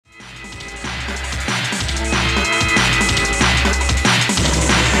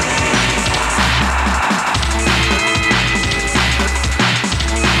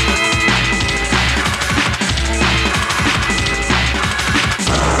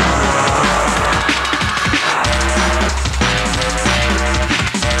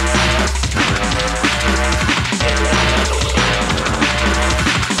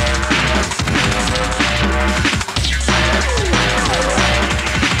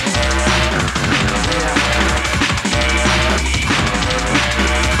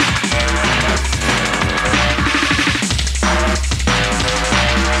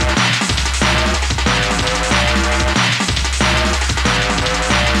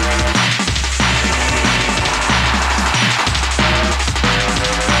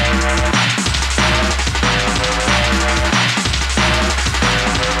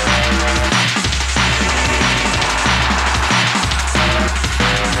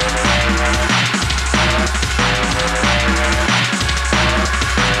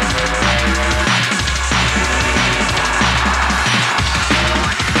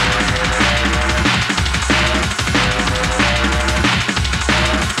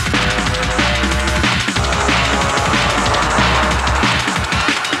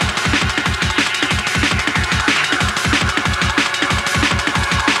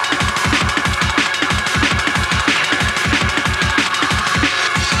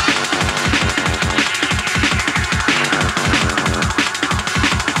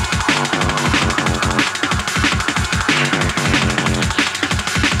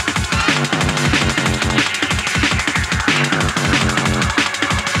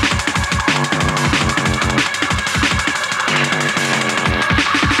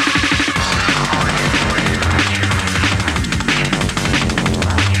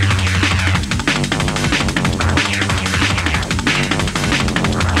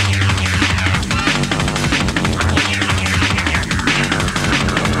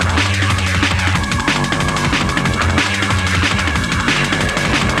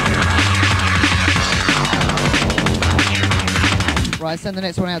Right, send the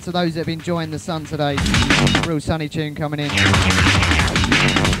next one out to those that have been enjoying the sun today. Real sunny tune coming in.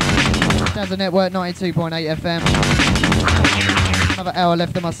 Sounds the network 92.8 FM. Another hour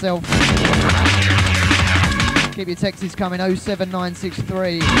left of myself. Keep your texts coming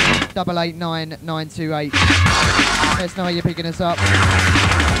 07963 889 928. Let us know how you're picking us up.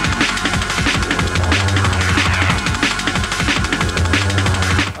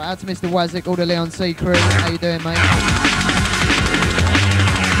 Right, out to Mr. Wazik, all the Leon C crew. How you doing, mate?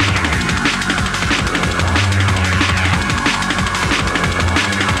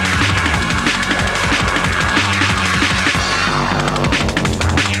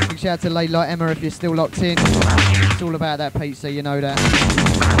 Shout out to Lady Like Emma if you're still locked in. It's all about that pizza, you know that.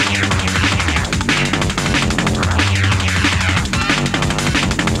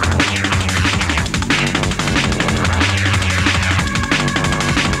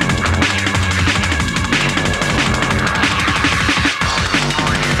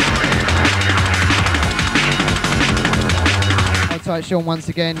 Hold tight, Sean, once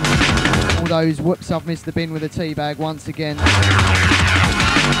again. All those whoops, I've missed the bin with a tea bag once again.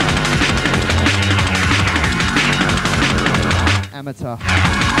 Amateur.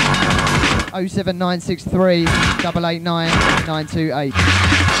 07963 889 928.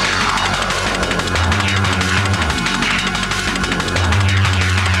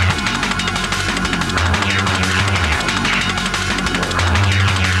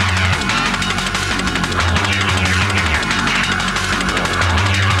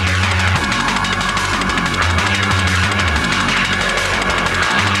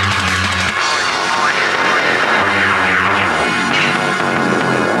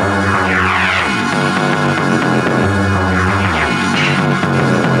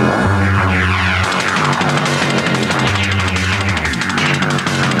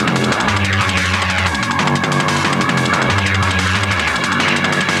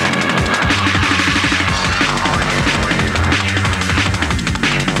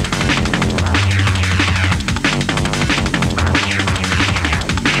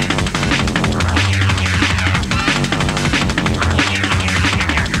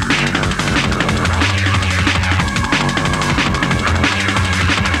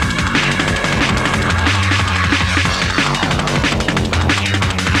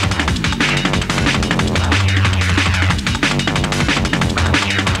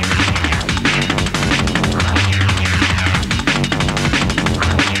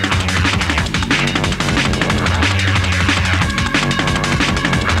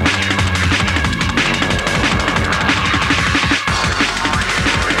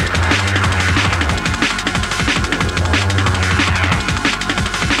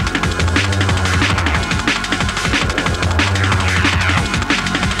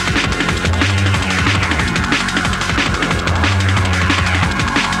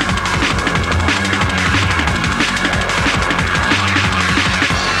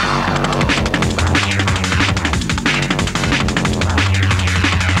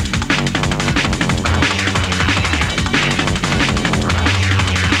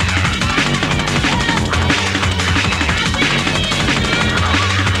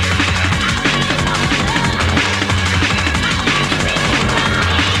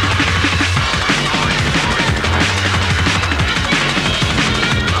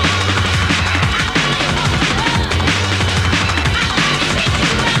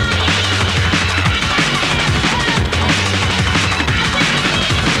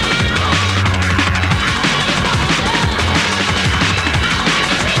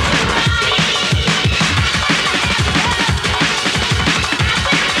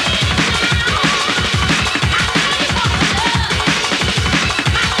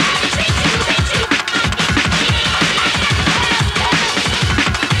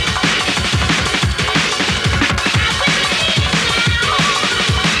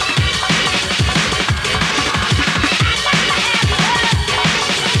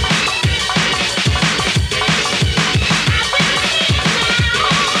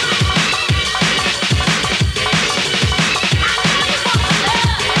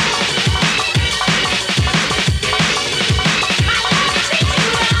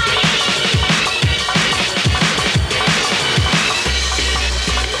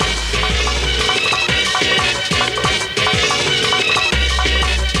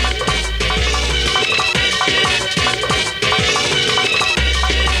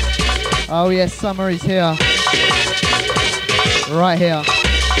 Oh yes, summer is here. Right here.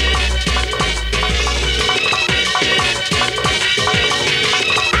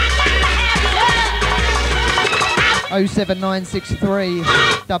 Oh 7963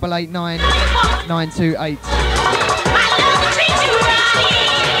 889 928.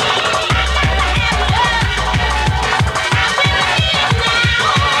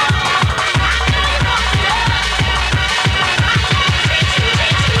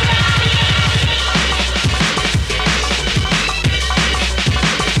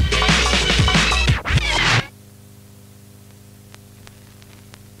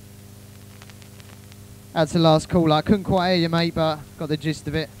 That's the last call. I couldn't quite hear you, mate, but got the gist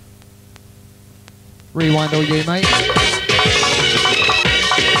of it. Rewind all you, mate.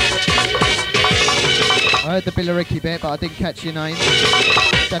 I heard the Billericay bit, but I didn't catch your name.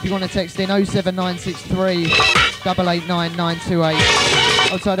 So if you want to text in 07963 889 928.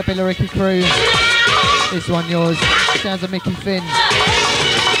 Outside the Billericay crew, this one yours. Sounds of Mickey Finn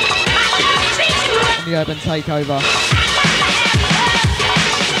and the Urban Takeover.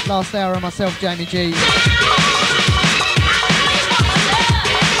 Last hour of myself, Jamie G.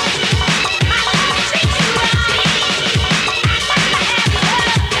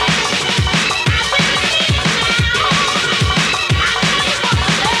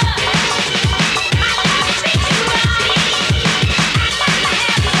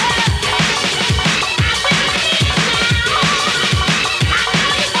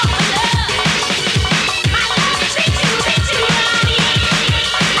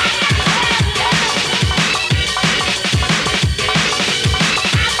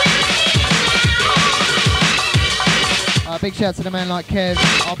 Big shout to the man like Kev.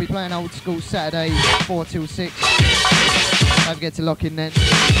 I'll be playing old school Saturday 4 till 6. Don't forget to lock in then.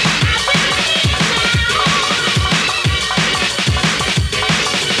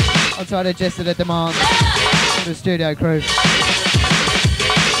 I'll try to adjust to the demand for the studio crew.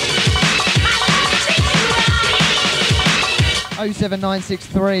 Oh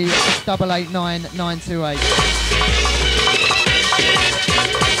 07963 889 928.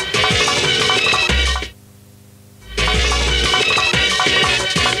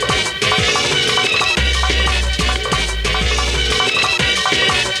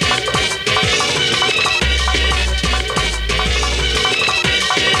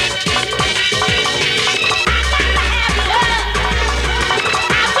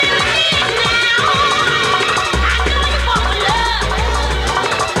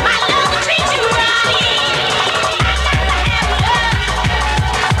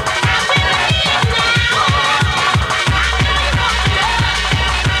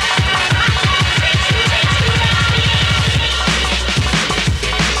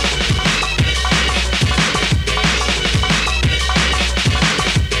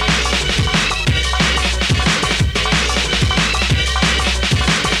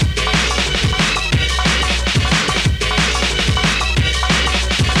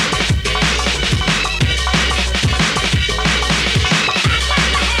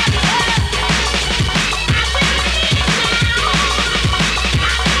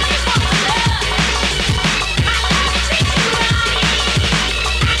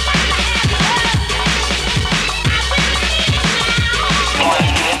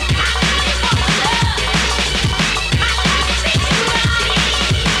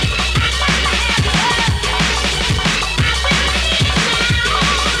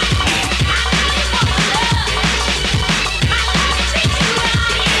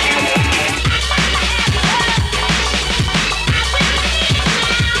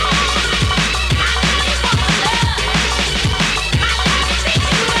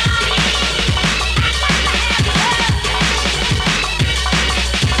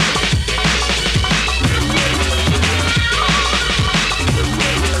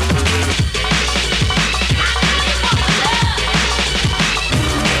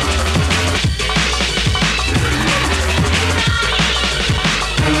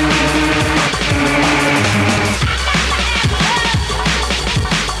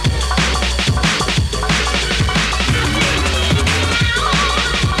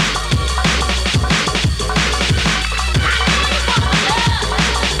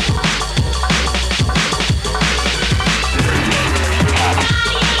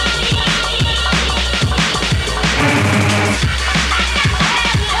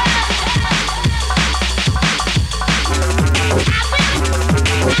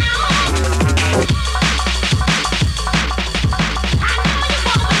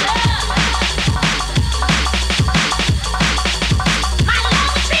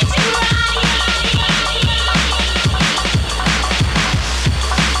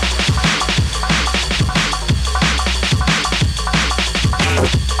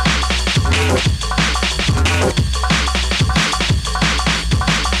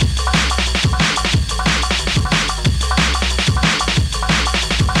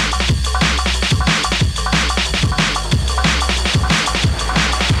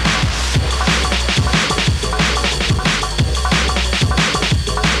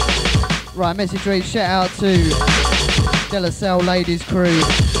 Right, message reads, shout out to Della Cell Ladies Crew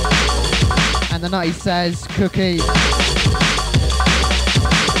and the Nutty Saz Cookie,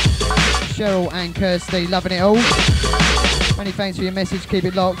 Cheryl and Kirsty, loving it all. Many thanks for your message. Keep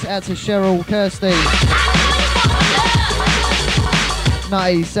it locked. Out to Cheryl, Kirsty,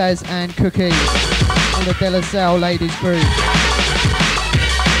 Nutty, Saz and Cookie. All the De La Salle ladies crew.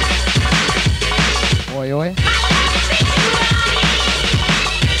 Oi, oi.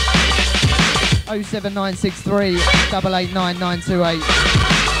 07963 889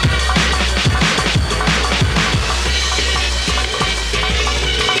 928.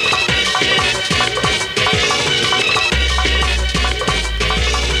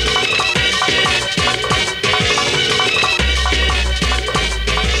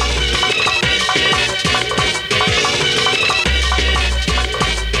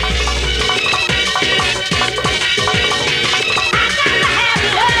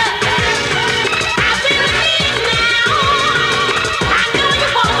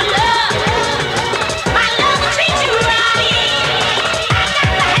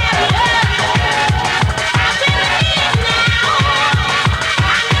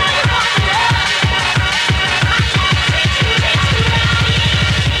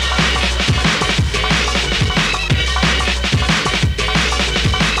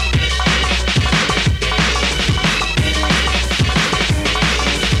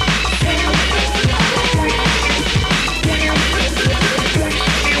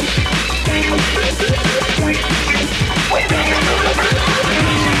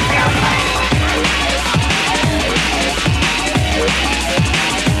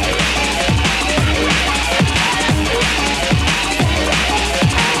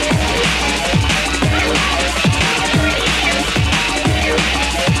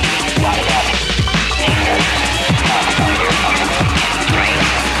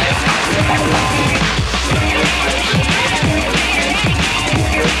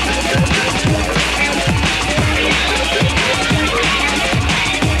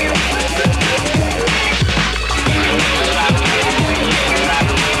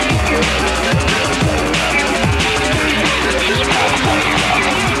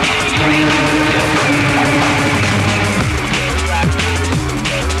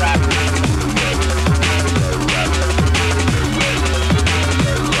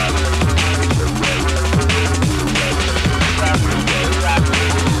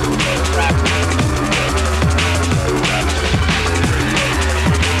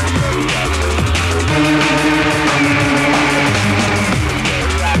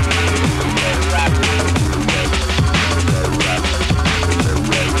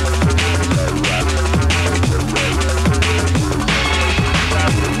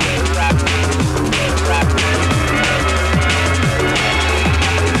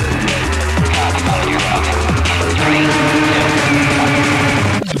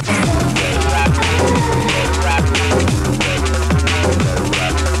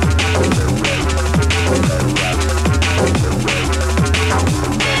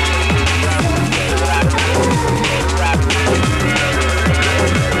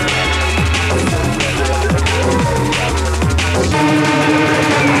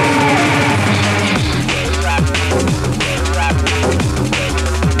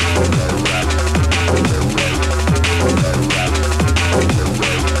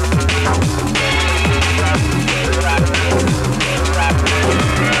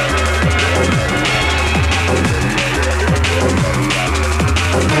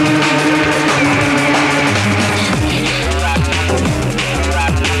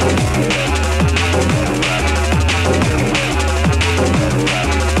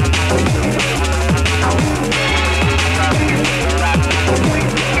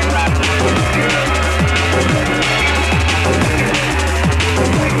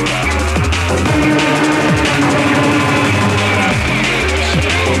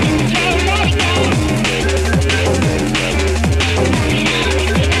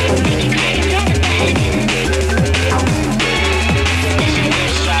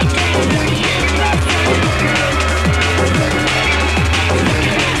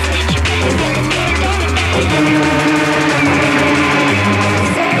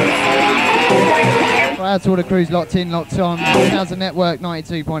 Out to all the crews locked in, locked on. Sounds of Network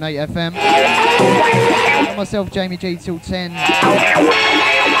 92.8 FM. And myself, Jamie G, till 10.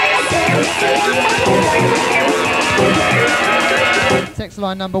 Text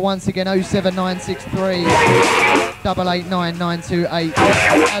line number once again 07963 889 928.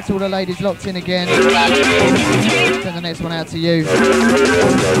 Out to all the ladies locked in again. Send the next one out to you.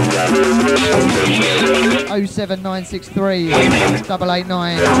 07963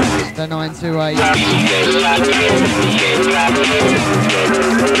 889 928.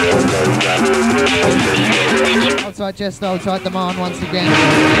 Outside Jester, outside Demand once again.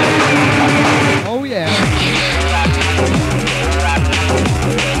 Oh yeah.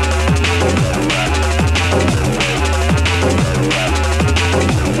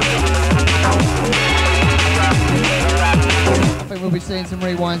 seeing some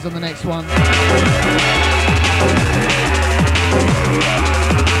rewinds on the next one.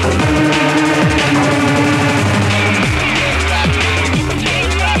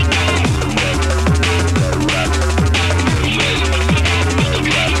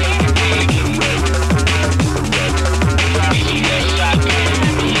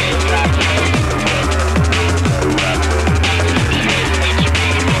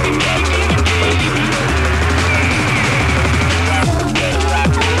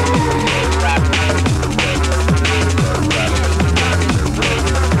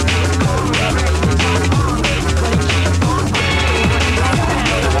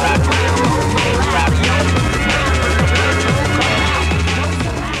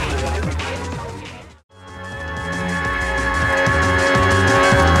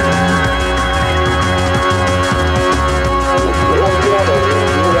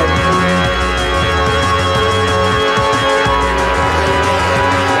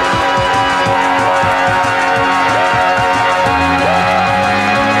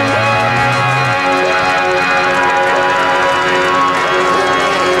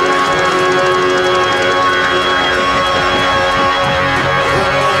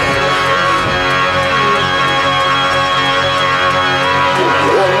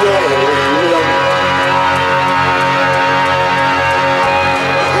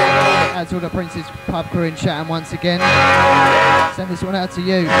 To all the Prince's Pub crew in Chatham once again. Send this one out to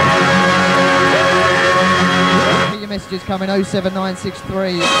you. Get your messages coming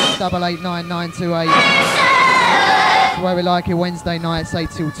 07963 889 928. That's the way we like it, Wednesday nights 8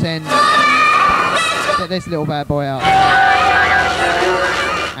 till 10. Get this little bad boy out.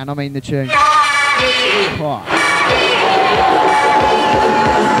 And I mean the tune. Oh.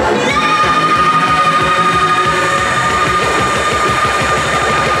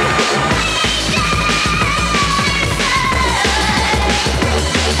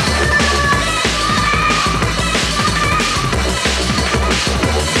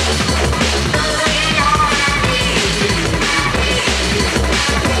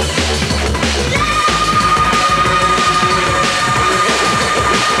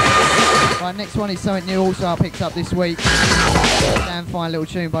 Right, next one is something new also I picked up this week. Damn fine little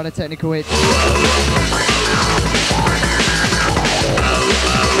tune by the Technical Itch. Right,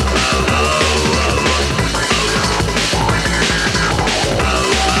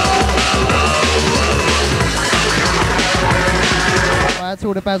 that's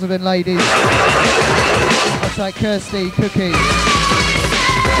all the Basildon ladies. I'll take Kirsty, Cookie.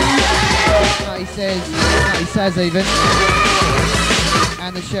 Nutty says even.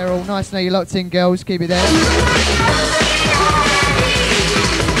 And the Cheryl. Nice to know you're locked in, girls. Keep it there.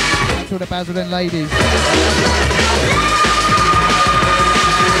 That's all the Basildon ladies.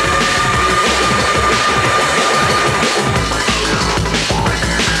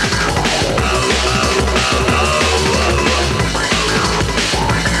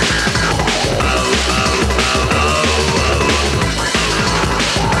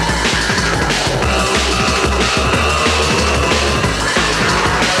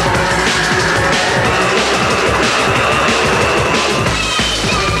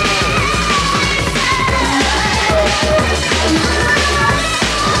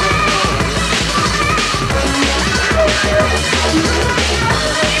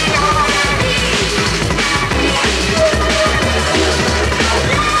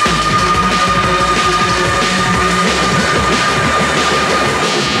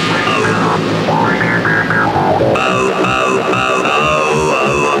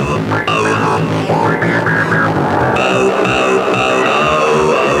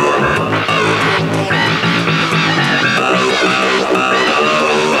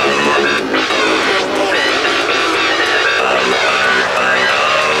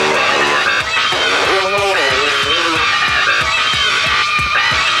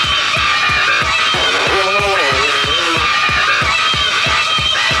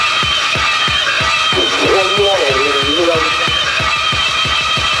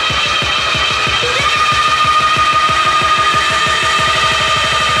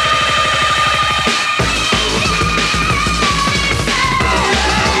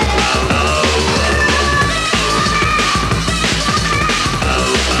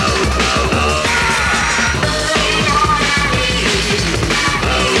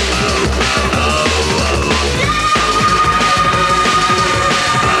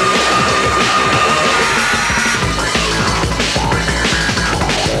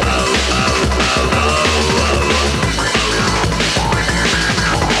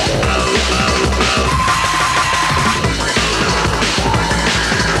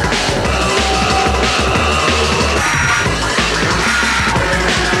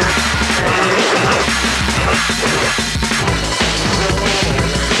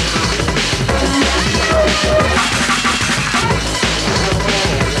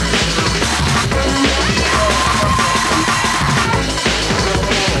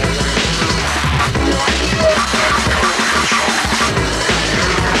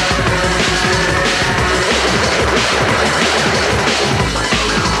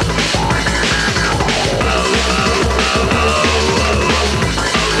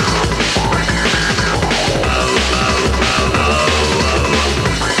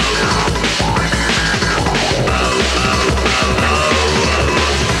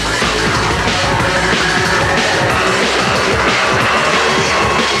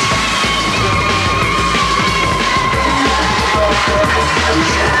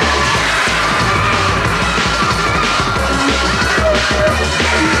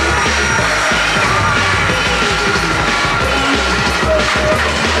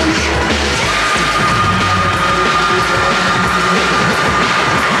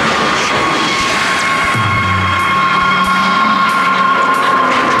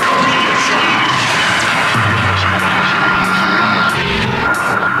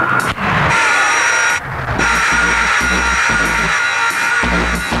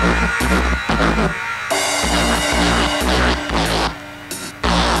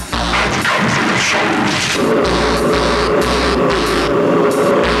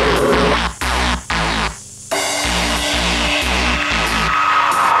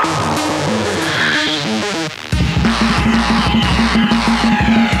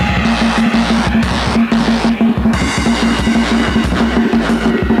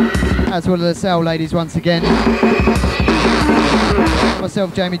 Out to all of the Cell ladies once again.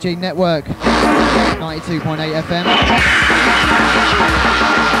 Myself, Jamie G Network, 92.8 FM.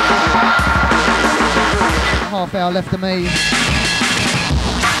 Half hour left of me,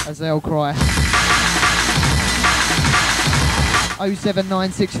 as they all cry.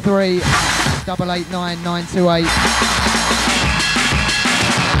 07963 889 928.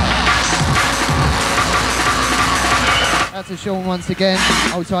 Out to Sean once again.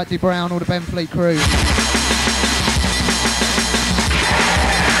 Hold tight to Brown, all the Benfleet crew.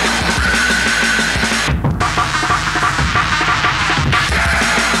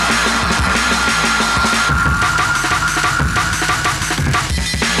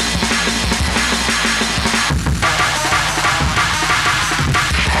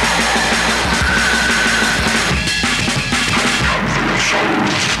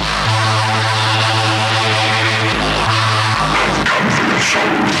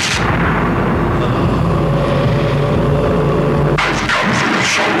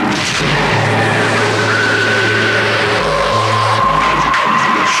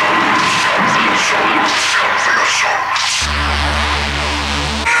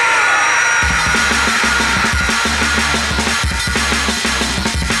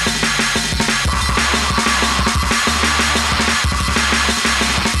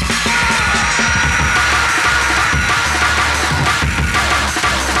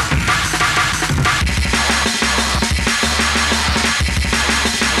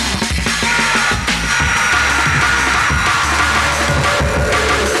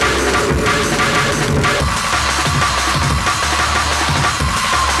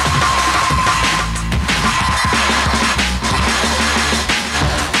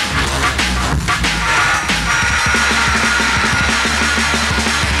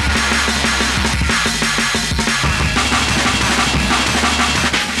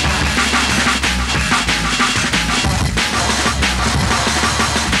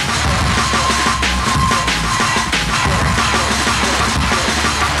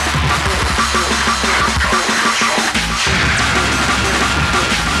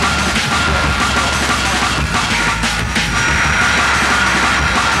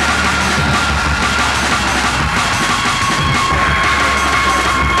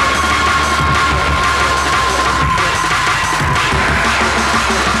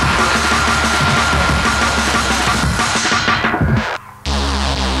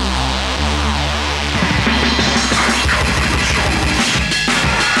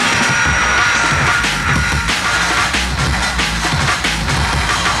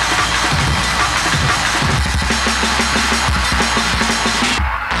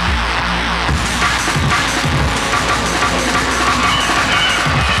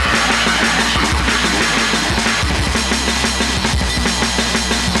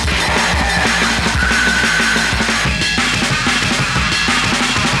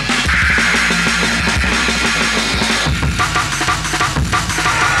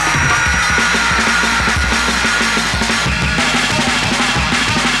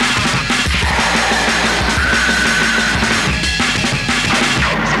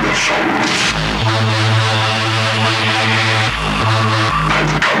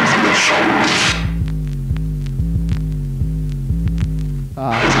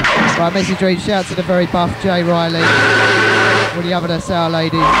 Right, message reach out to the very buff Jay Riley. All the other Sour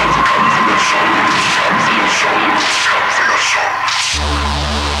ladies.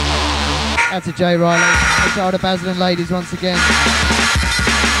 Out to Jay Riley. Out to all the Basildon ladies once again.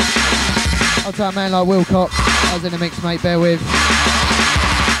 Out to a man like Wilcock. I was in the mix, mate, bear with.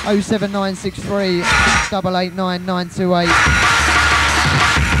 07963 889 928.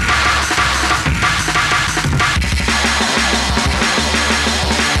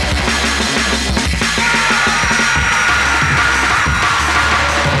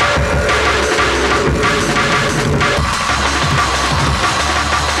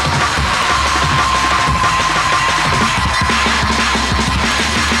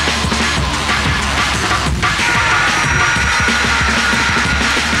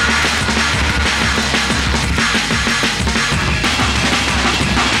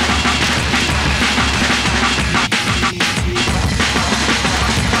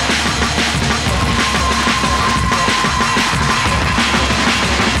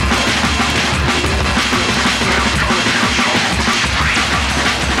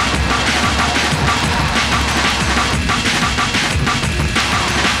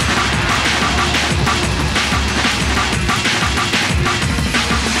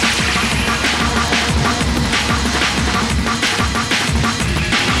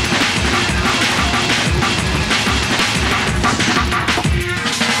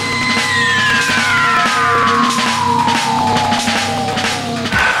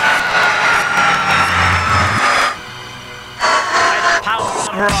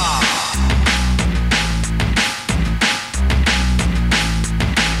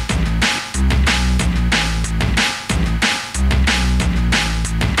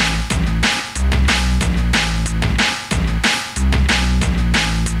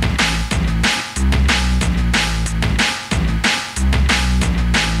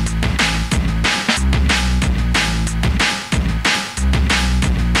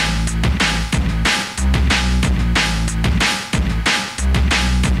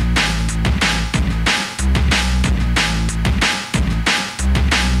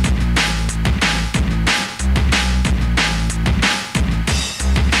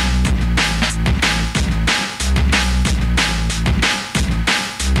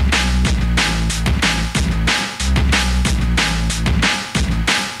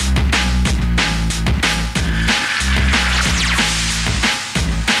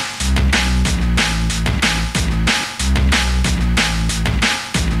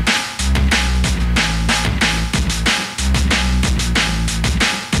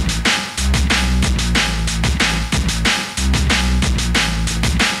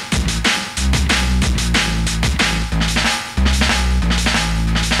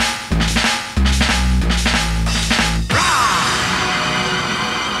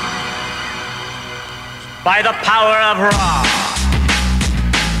 by the power of Ra.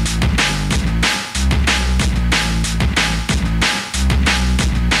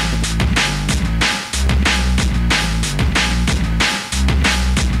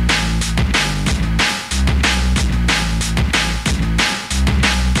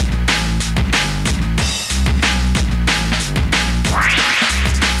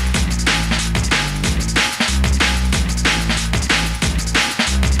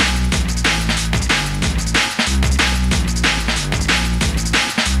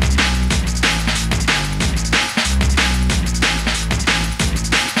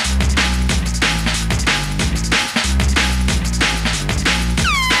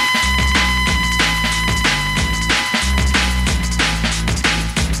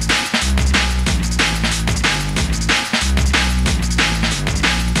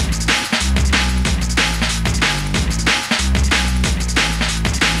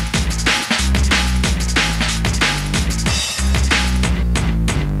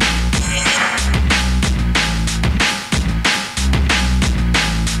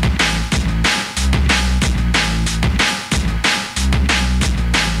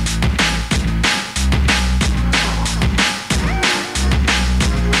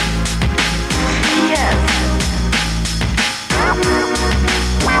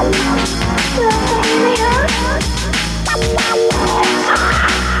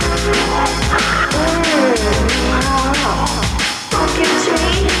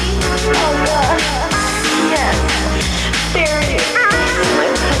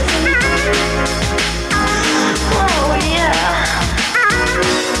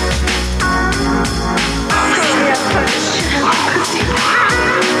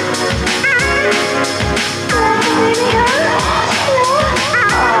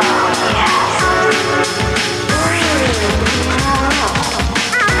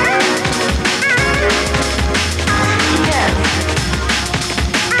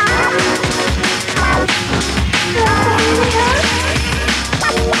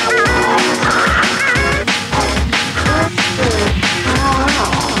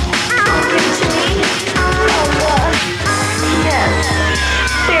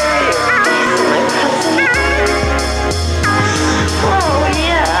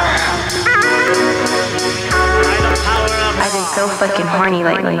 Fucking horny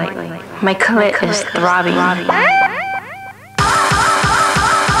lately. My clit is throbbing.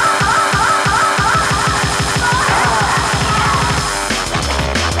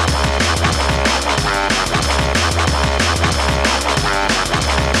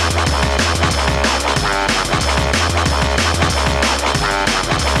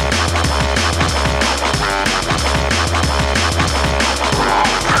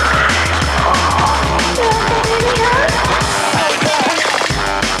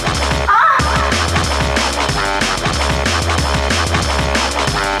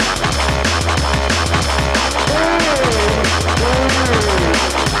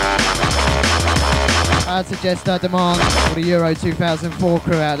 To Jester Demand for the Euro 2004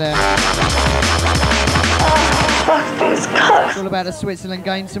 crew out there. Fuck these cocks. It's all about the Switzerland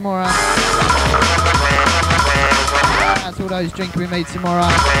game tomorrow. That's all those drinking with me tomorrow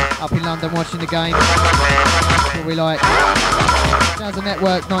up in London watching the game. That's what we like. Sounds of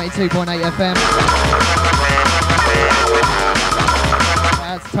Network 92.8 FM.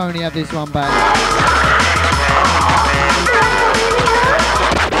 That's Tony, have this one back.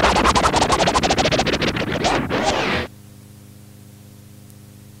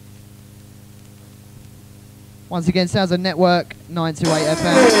 Once again, sounds of Network 928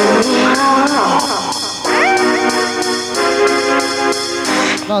 FM.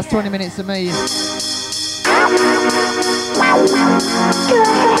 Last 20 minutes of me.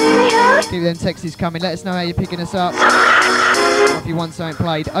 Keep them texts coming. Let us know how you're picking us up. Or if you want something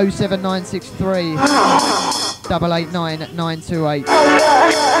played. 07963 889 928.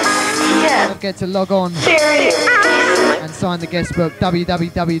 Don't forget to log on and sign the guest book,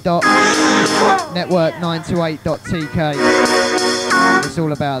 www.network928.tk. It's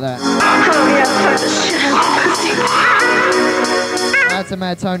all about that. That's a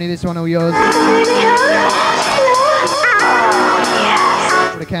Mad Tony, this one all yours.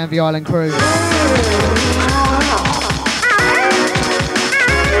 For the Canvey Island crew.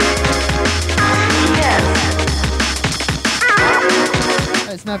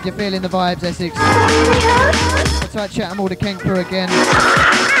 Let us know if you're feeling the vibes, Essex. Let's try to chat them all to Ken crew again.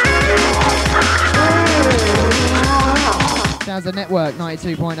 Sounds of Network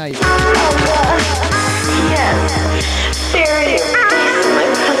 92.8.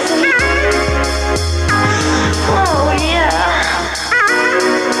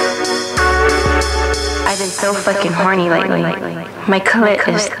 I been so fucking horny lately. My clit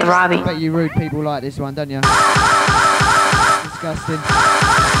is throbbing. Bet you rude people like this one, don't you? Disgusting.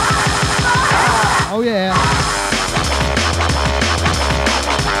 Oh yeah.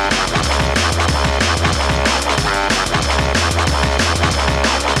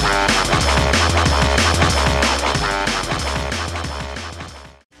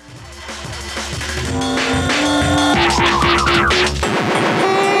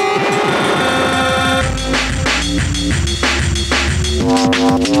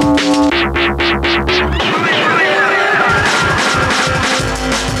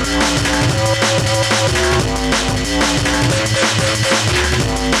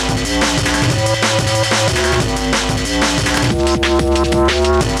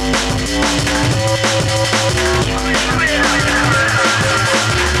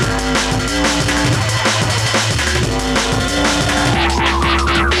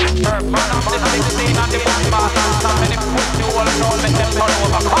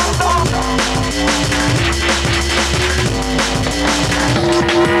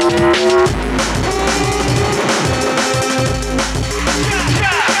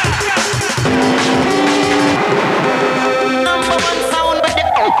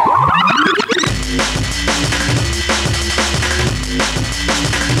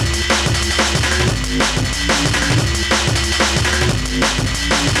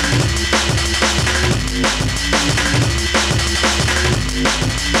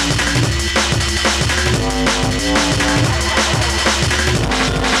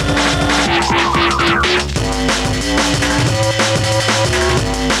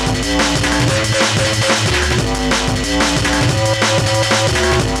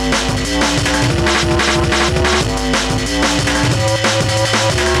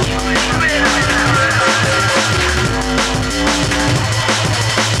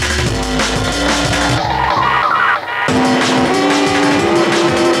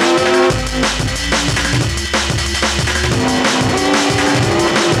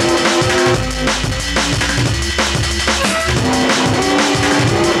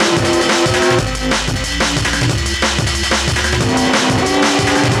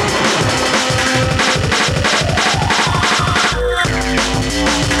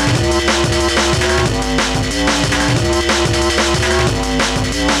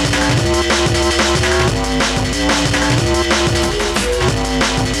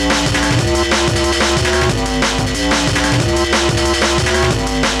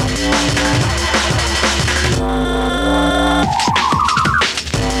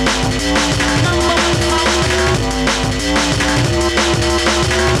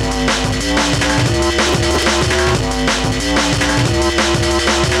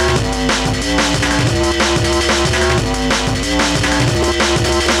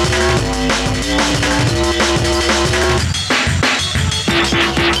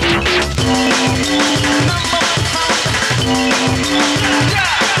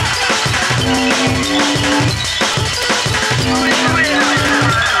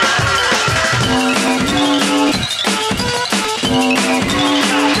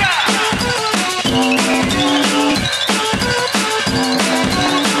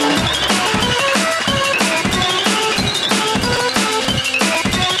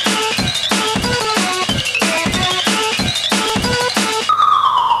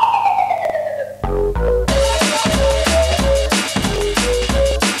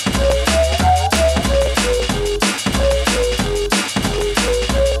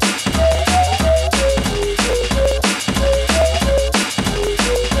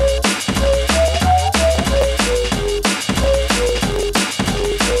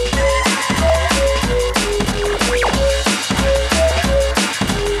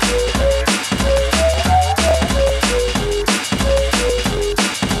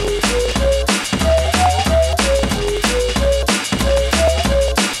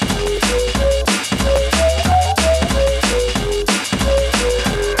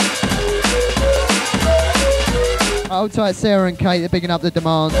 Hold tight, Sarah and Kate, they're bigging up the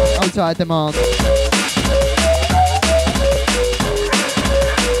demand. Hold tight, demand.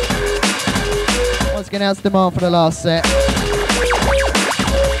 Once again, how's demand for the last set?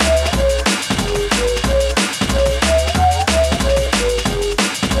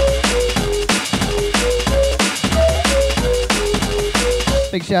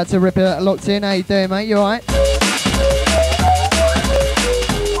 Big shout out to Ripper locked in. How you doing, mate? You alright?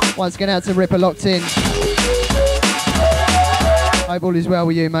 Once again, out to Ripper locked in. Hope all is well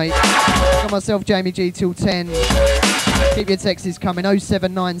with you, mate. Got myself, Jamie G, till 10. Keep your texts coming.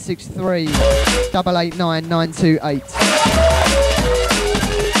 07963 889 928.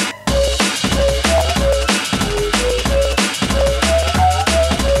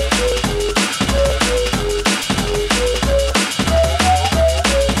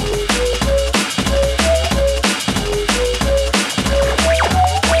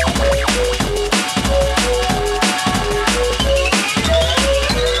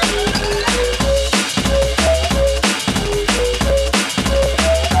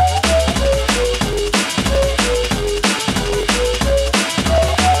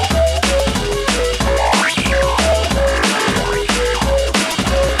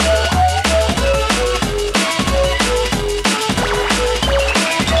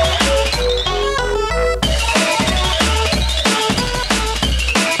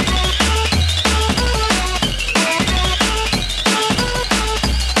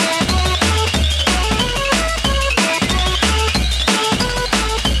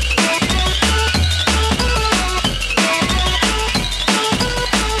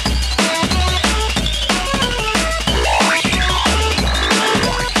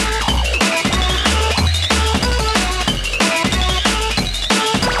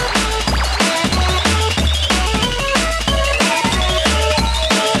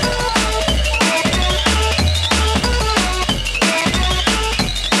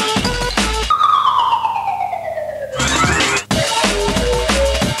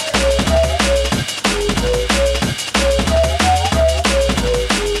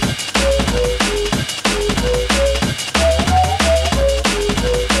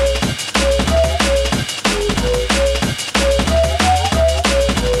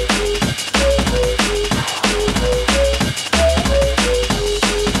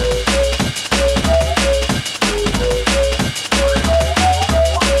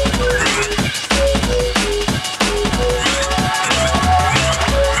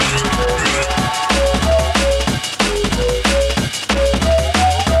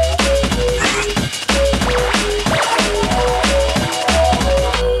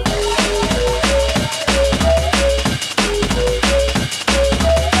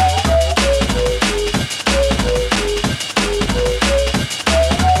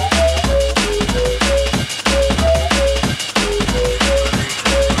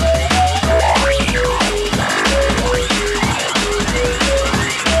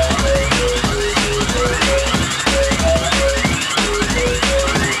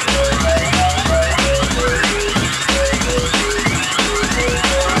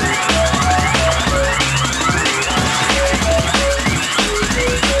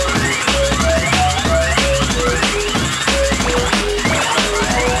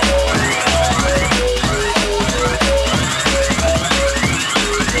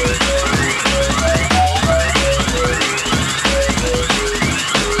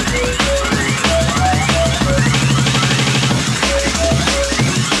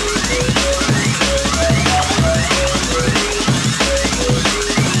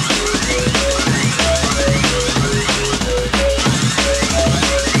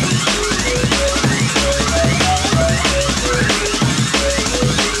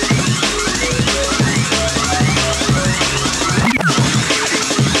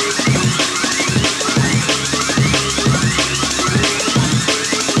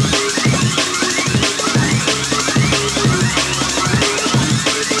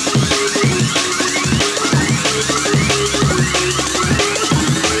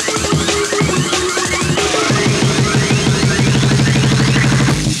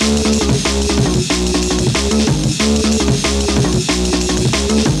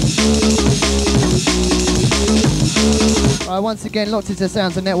 Once again, locked into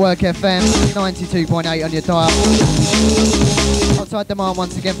Sounds of Network FM, 92.8 on your dial. Outside Demand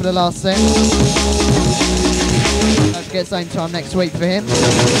once again for the last set. Don't forget, same time next week for him.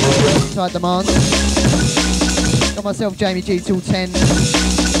 Outside Demand. Got myself, Jamie G, till 10.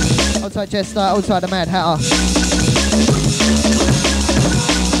 Outside Jester, outside the Mad Hatter.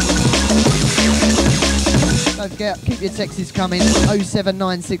 Don't forget, keep your texts coming.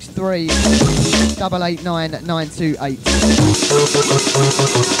 07963 889 928.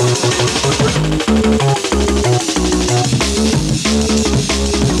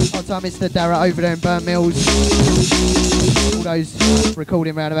 Outside Mr. Dara over there in Burnt Mills. All those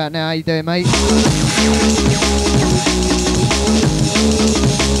recording round about now. How you doing, mate?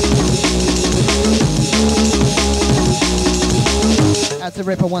 Out to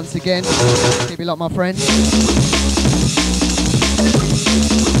Ripper once again. Keep it locked, my friend.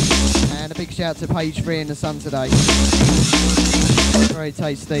 And a big shout to Page 3 in the sun today. Very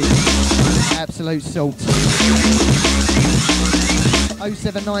tasty. Absolute salt.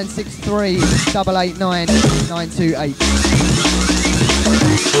 07963 889 928.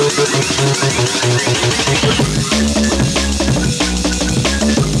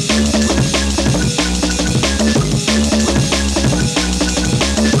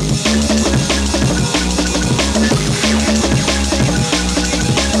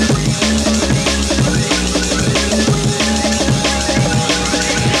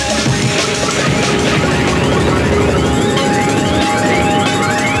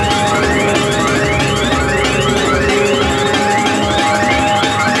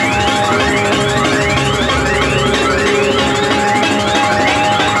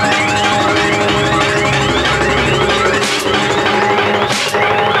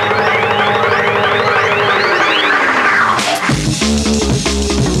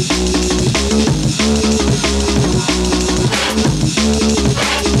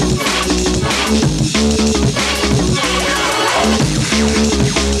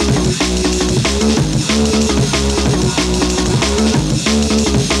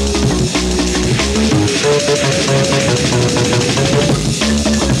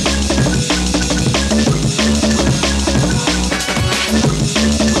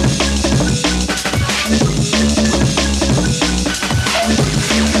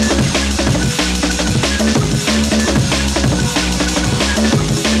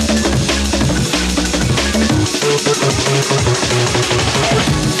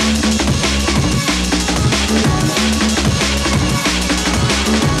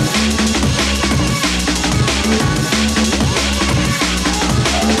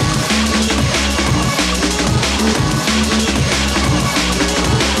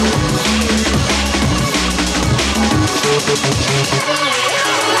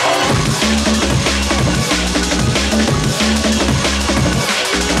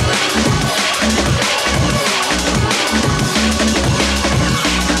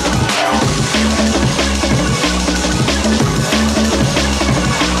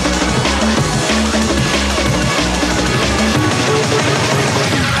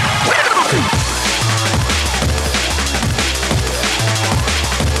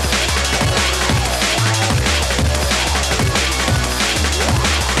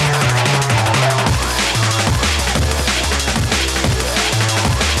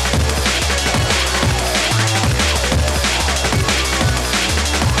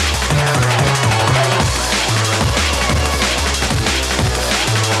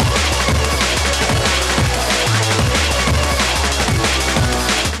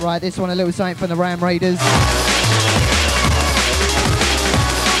 Right, this one a little something from the Ram Raiders.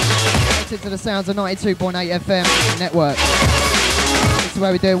 It's into the sounds of 92.8 FM network. This is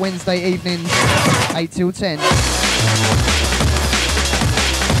where we do Wednesday evenings, 8 till 10.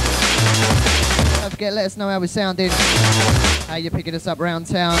 Don't forget, let us know how we're sounding, how you're picking us up around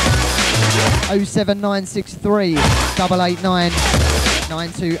town. 07963 889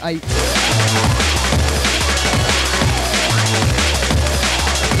 928.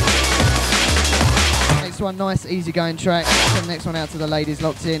 One nice easy going track. Send the next one out to the ladies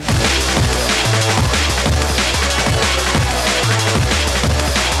locked in.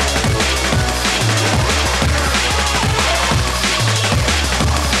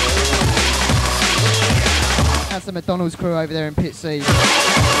 That's the McDonald's crew over there in Pit C.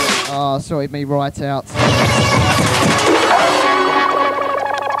 Oh, sorted me right out.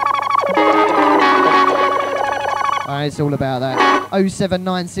 It's all about that.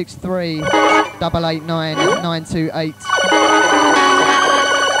 07963 889 928.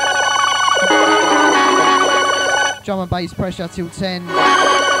 Drum and bass pressure till 10.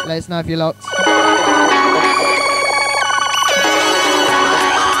 Let us know if you're locked.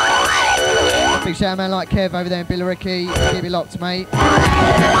 Big shout out man like Kev over there in Billericay. Keep it locked, mate.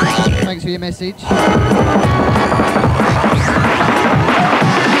 Thanks for your message.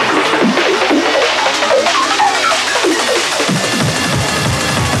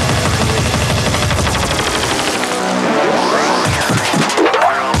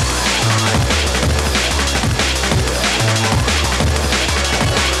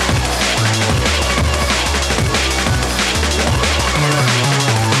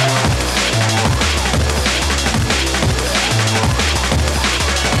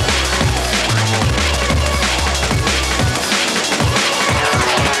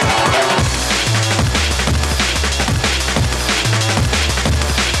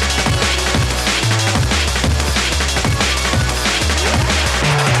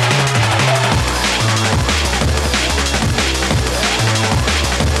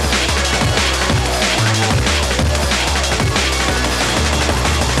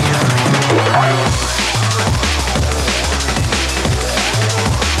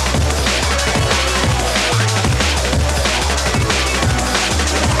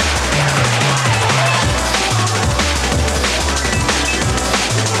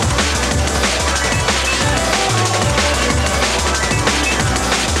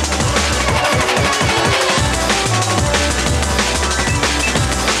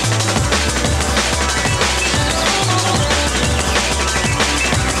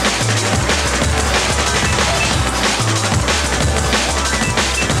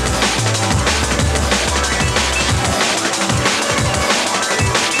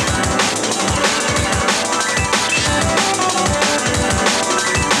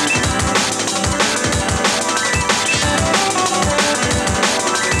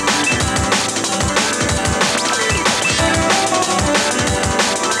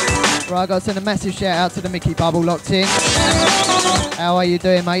 I got to send a massive shout out to the Mickey Bubble locked in. How are you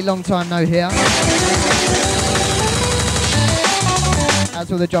doing, mate? Long time no here.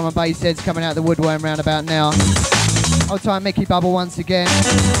 That's all the drum and bass heads coming out the woodworm round about now. I'll tie Mickey Bubble once again.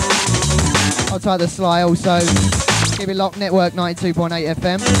 I'll tie the Sly also. Keep it locked, Network 92.8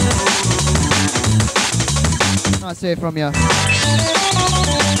 FM. Nice to hear from you.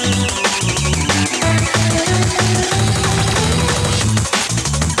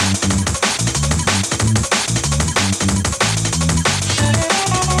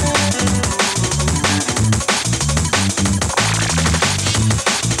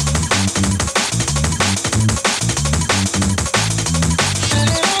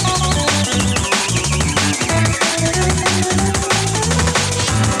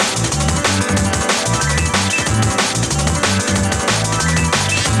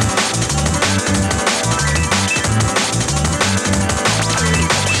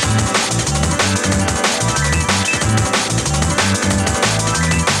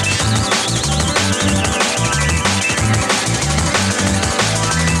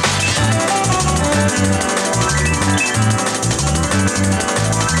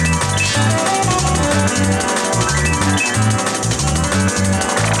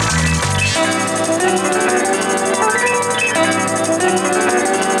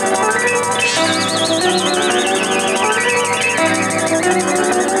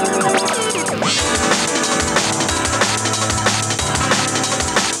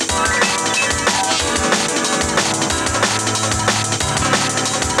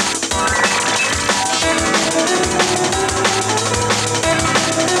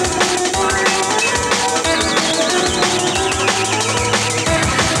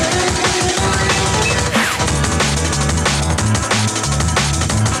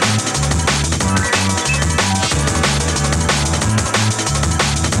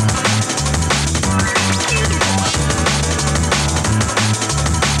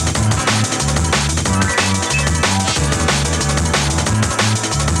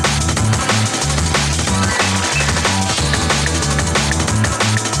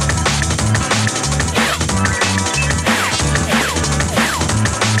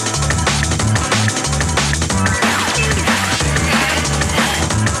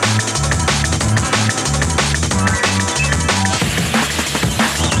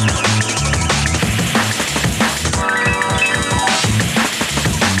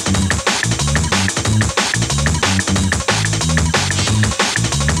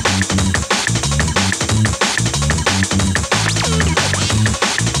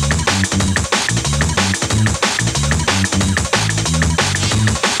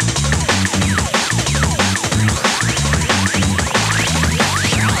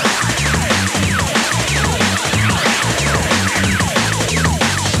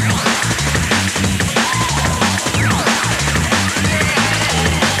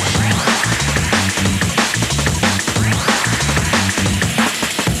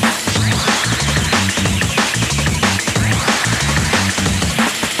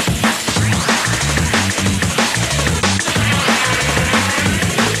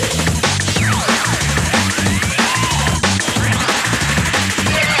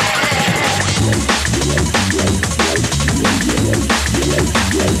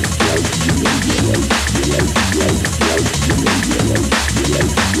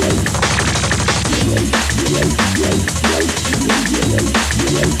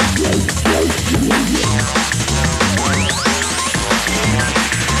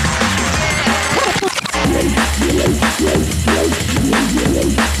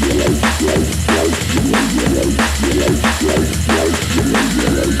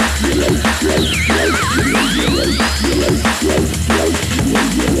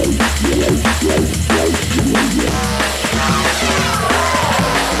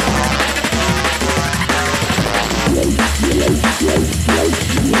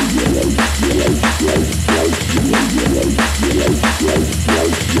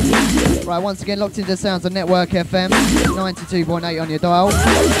 Right, once again, locked into the sounds of Network FM, 92.8 on your dial.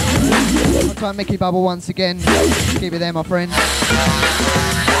 I'll try Mickey Bubble once again. Keep it there, my friend.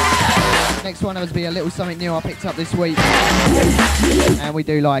 Next one has been a little something new I picked up this week, and we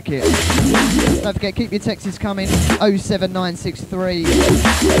do like it. Don't forget, keep your texts coming. 07963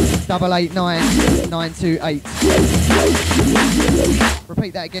 889 928.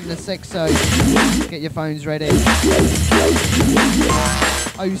 Repeat that again in a sec, so get your phones ready.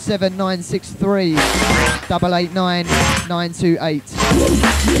 07963 889 928.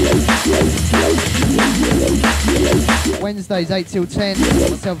 Wednesdays 8 till 10.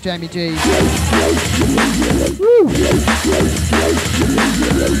 Myself, Jamie G. Woo.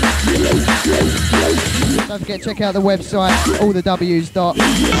 Don't forget, check out the website,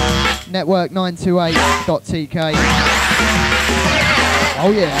 allthews.network928.tk. Oh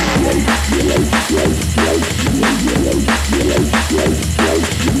yeah.